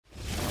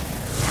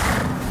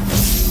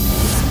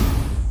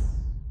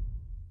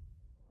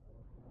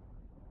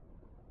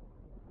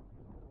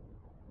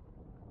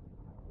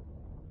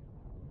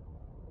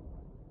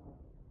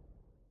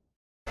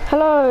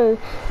Hello,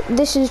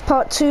 this is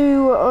part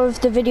 2 of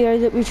the video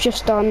that we've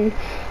just done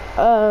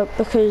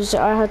because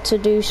I had to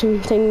do some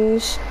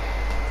things.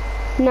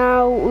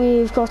 Now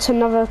we've got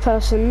another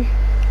person.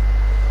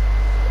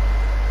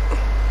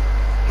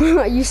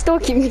 Are you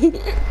stalking me?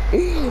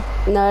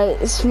 No,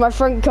 it's my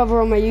front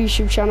cover on my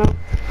YouTube channel.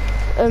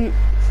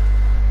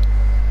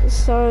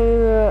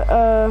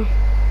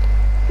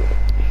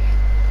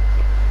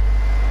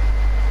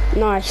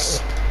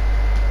 Nice.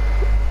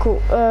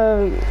 Cool.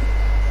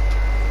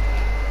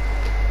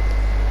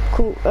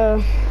 Cool.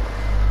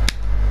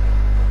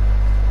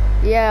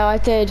 Yeah, I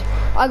did.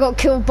 I got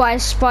killed by a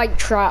spike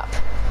trap.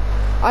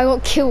 I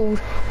got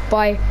killed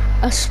by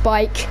a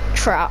spike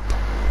trap.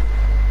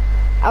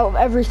 Out of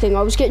everything,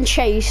 I was getting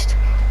chased.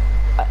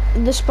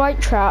 The spike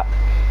trap,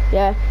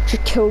 yeah,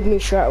 just killed me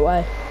straight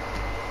away.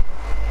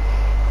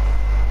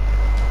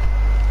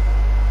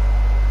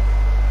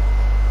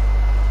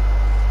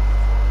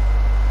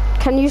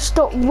 Can you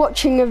stop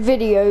watching a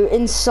video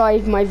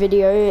inside my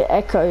video? It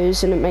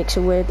echoes and it makes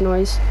a weird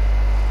noise.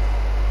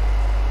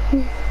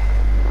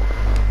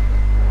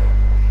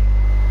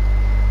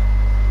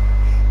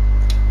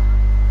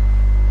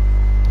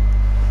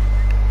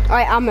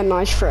 I am a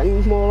nice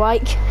friend, more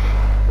like.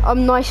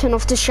 I'm nice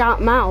enough to shout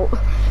them out.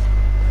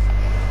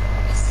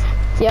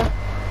 Yeah.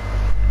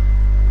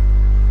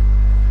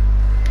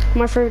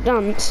 My favourite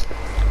dance.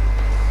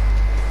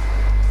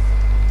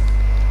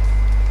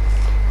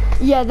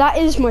 Yeah, that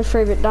is my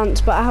favourite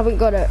dance, but I haven't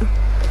got it.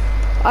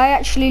 I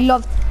actually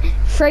love...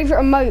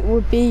 Favourite emote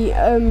would be,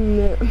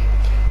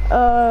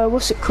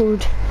 what's it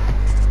called?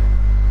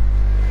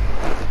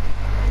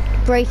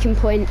 Breaking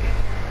point.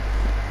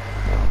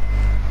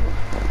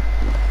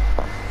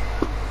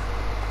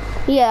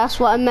 Yeah, that's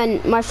what I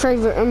meant, my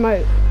favourite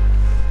emote.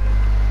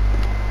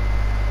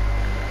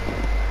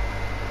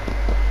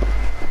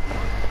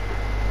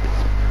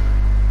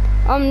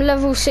 I'm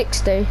level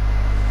 60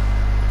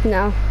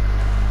 now.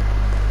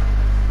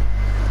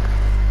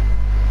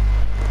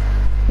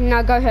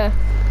 Now go here.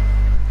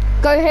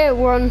 Go here,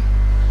 Ron.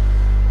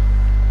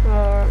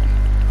 Alright.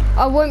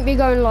 I won't be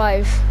going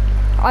live.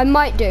 I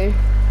might do.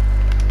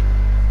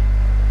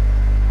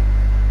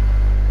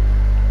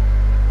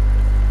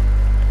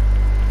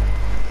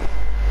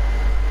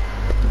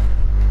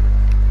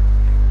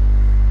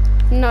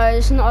 No,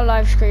 it's not a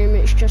live stream,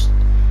 it's just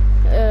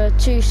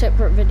 2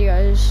 separate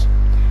videos.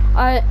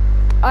 I'm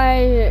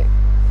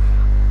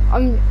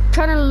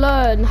trying to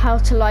learn how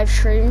to live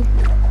stream.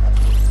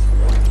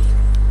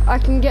 I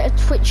can get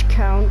a Twitch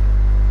account,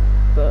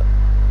 but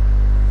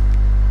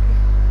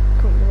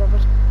can't be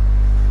bothered.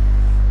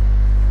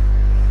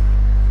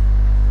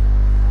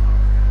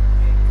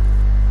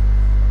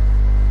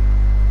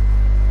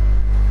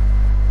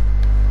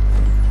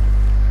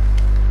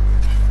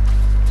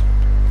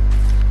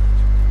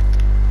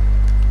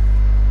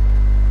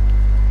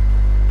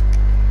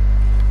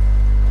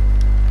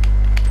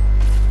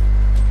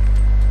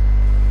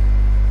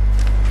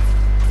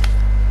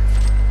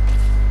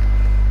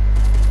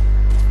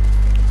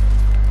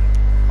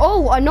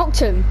 Oh, I knocked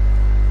him.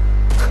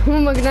 Oh,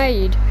 my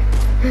grenade.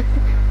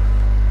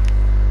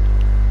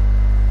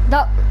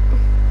 That...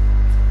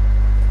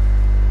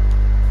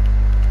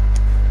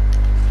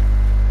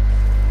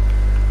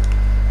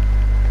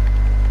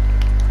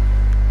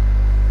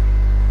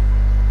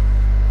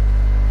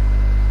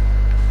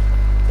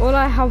 All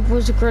I had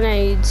was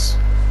grenades.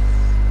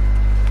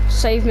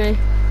 Save me.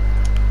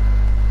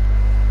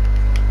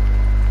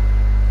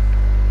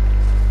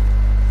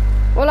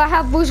 All I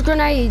had was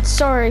grenades,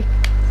 sorry.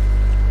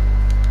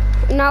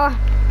 Now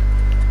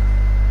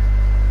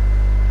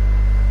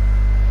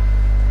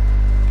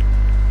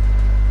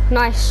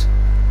nice.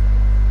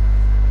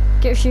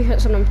 Get a few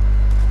hits on him.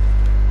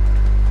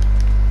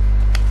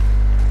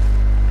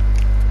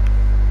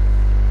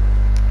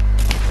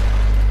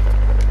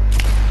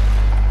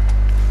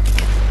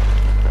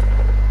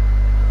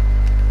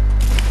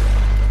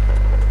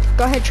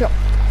 Go ahead, shot.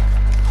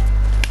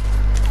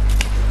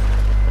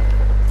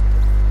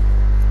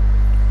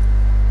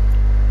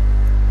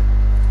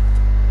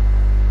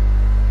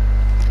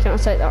 Can I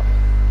take that?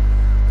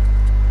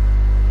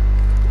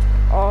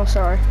 Oh,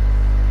 sorry.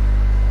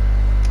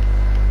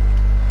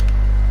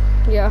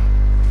 Yeah,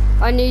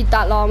 I need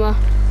that llama.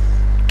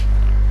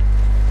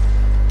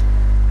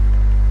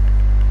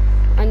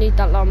 I need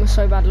that llama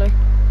so badly.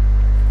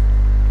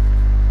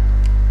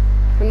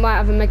 It might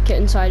have a med kit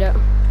inside it.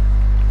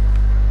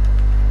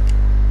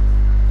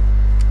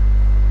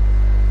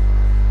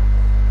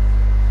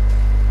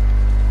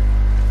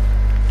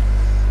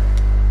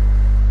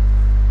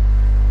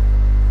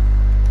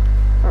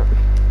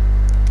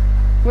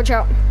 Watch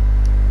out.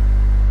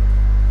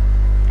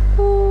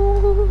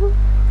 Oh,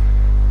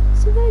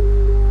 Savannah.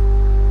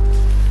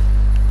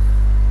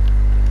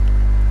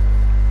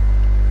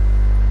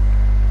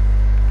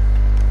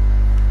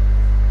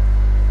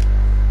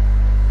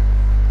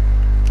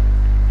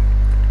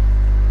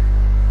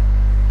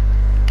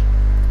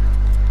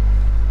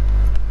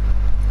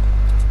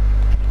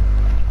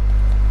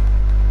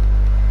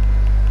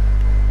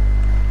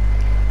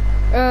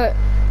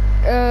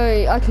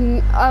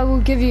 I'll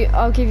give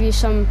you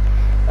some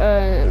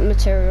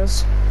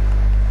materials.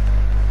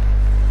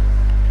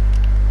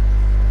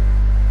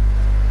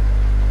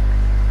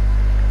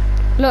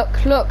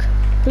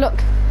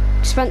 Look,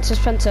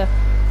 Spencer.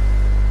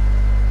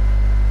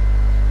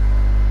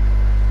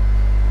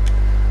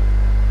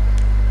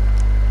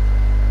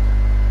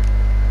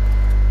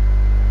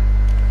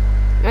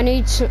 I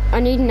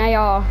need an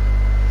AR.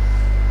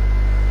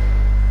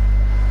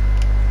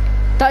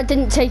 That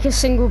didn't take a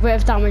single bit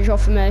of damage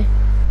off of me.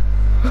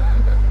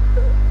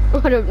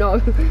 I don't know.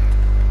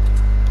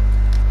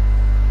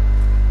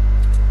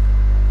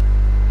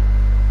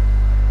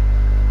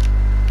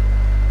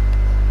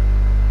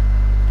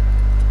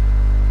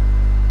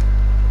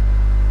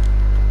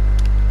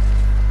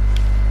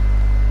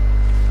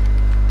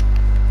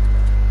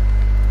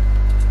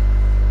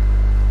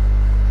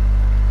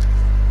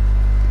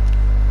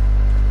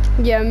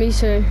 Yeah, me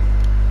too.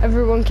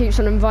 Everyone keeps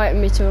on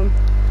inviting me to them.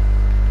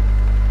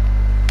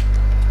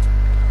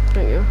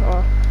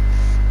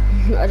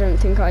 I don't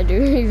think I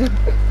do either,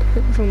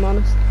 if I'm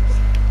honest.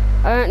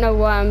 I don't know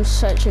why I'm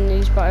searching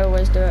these, but I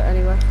always do it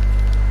anyway.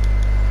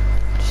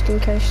 Just in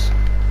case.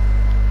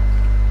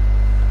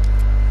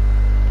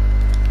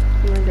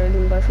 I'm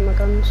reloading both of my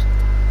guns.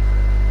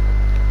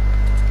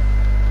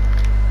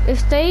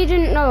 If they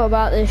didn't know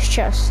about this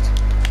chest,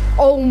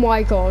 oh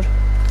my god.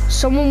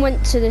 Someone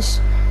went to this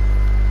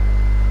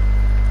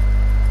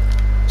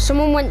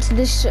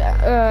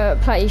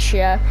place,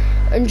 yeah,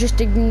 and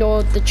just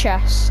ignored the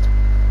chest.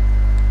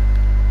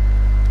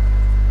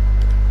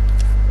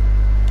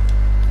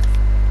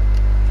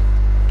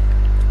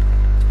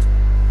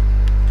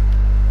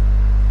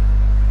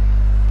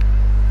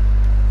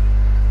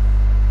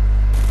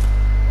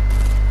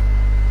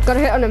 Got a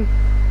hit on him.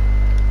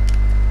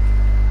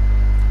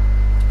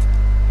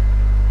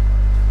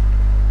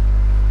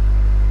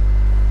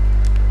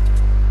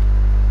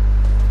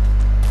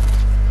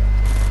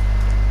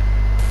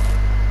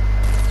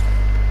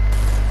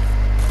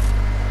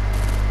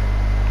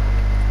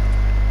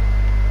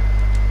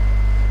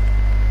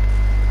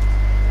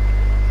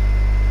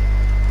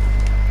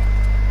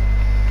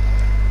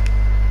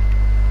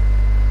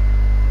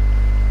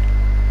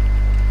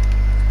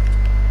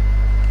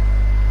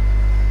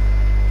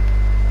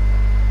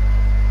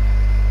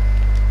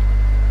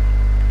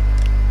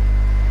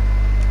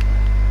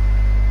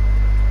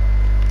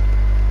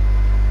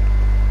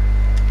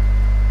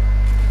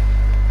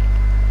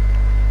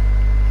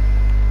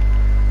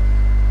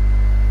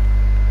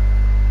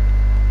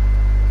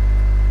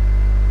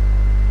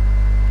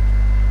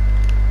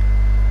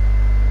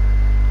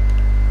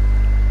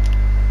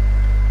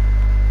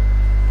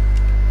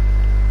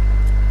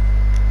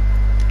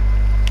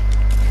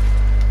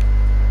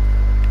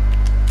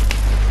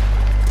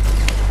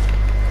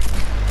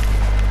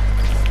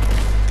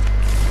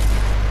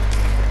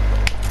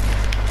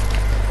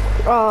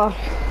 Oh,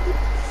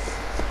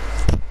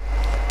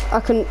 I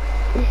couldn't.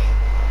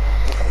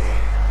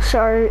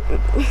 Sorry,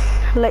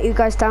 let you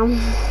guys down.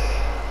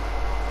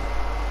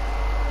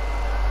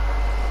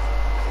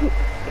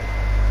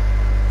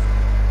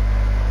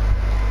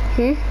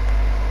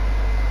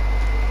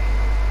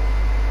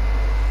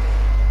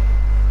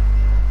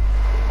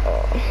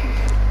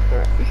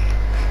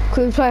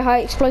 Could we play high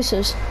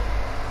explosives?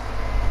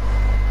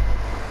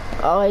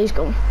 Oh, he's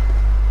gone.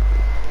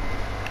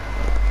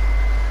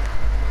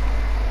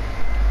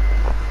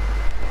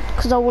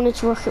 Because I wanted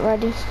to rocket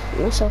ride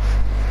myself.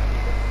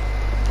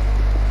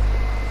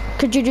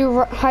 Could you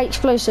do high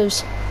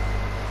explosives?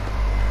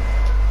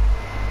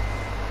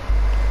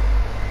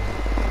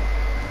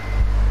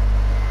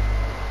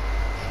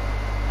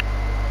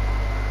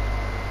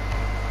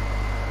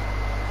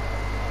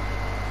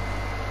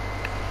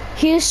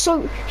 He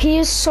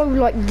is so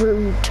like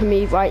rude to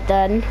me right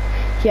then.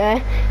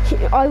 Yeah,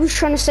 I was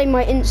trying to say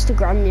my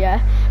Instagram,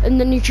 yeah, and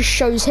then he just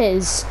shows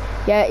his.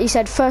 Yeah, he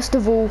said, first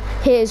of all,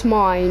 here's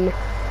mine.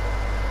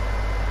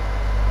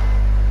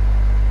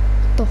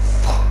 The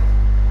fuck?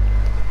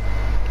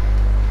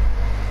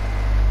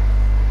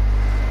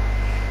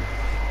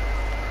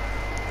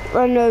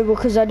 I know,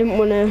 because I didn't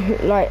want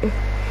to like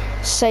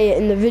say it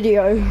in the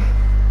video.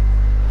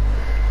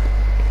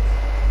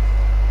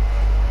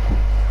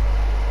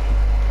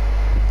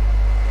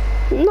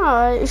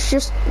 No, it's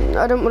just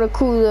I don't want to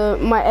call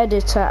my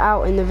editor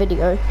out in the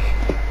video,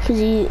 because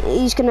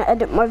he's gonna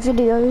edit my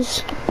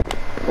videos.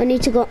 I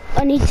need to get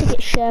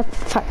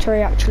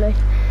SHAREfactory actually.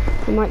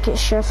 I might get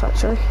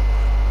SHAREfactory.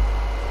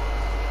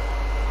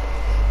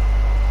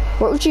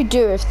 What would you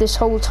do if this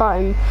whole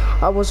time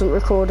I wasn't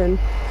recording?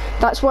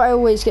 That's what I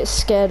always get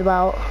scared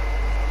about.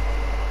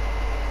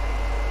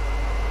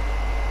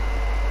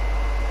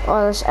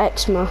 Oh, that's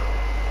eczema.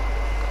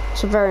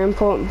 It's a very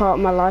important part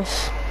of my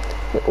life.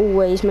 It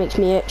always makes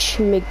me itch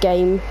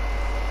mid-game.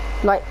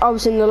 Like, I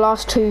was in the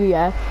last 2,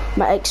 yeah,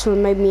 my eczema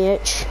made me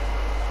itch.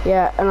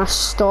 Yeah, and I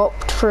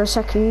stopped for a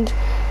second,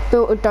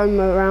 built a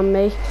dome around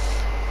me,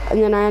 and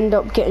then I end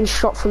up getting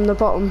shot from the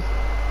bottom.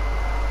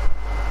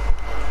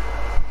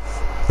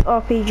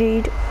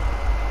 RPG'd.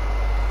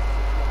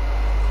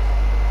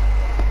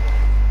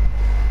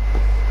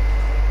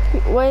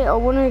 Wait, I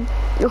want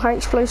to high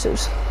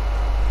explosives.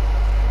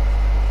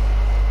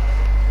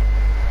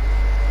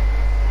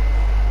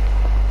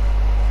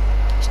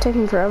 It's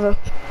taking forever.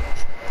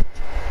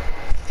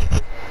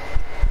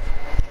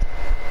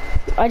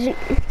 I didn't.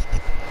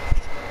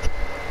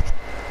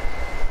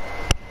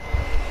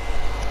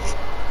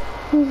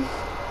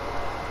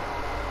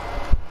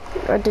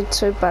 I did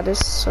so bad,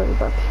 it's so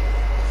bad.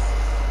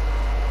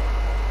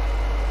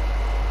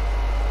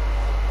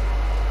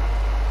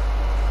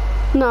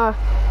 Nah.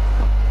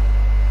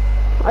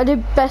 I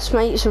did best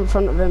mates in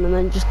front of him and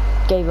then just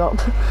gave up.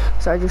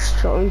 So I just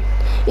shot him.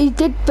 He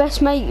did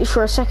best mates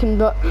for a second,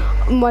 but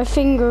my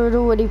finger had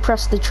already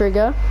pressed the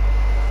trigger.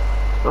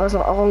 I was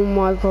like, oh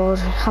my god,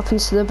 it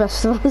happens to the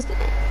best of us.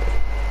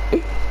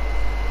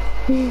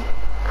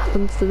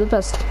 Happens to the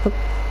best of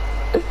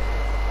us.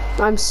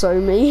 I'm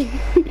so mean.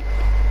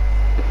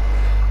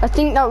 I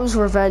think that was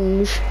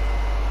revenge.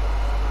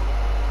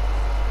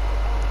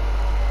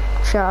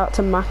 Shout out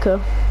to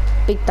Maka.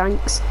 Big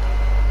thanks.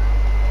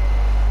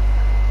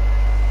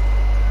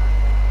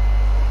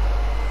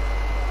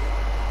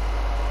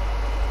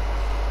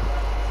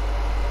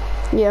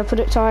 Yeah, put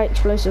it to high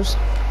explosives.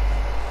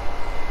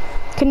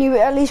 Can you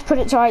at least put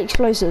it to high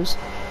explosives?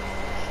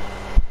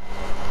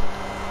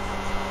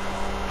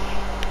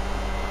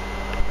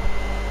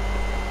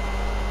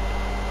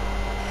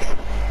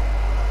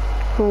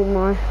 Oh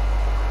my.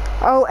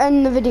 I'll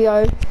end the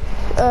video.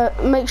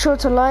 Make sure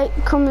to like,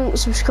 comment,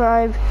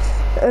 subscribe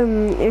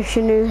if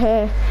you're new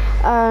here.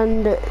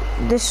 And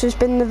this has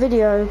been the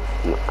video.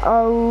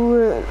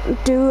 I'll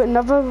do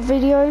another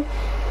video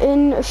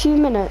in a few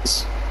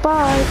minutes.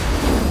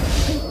 Bye.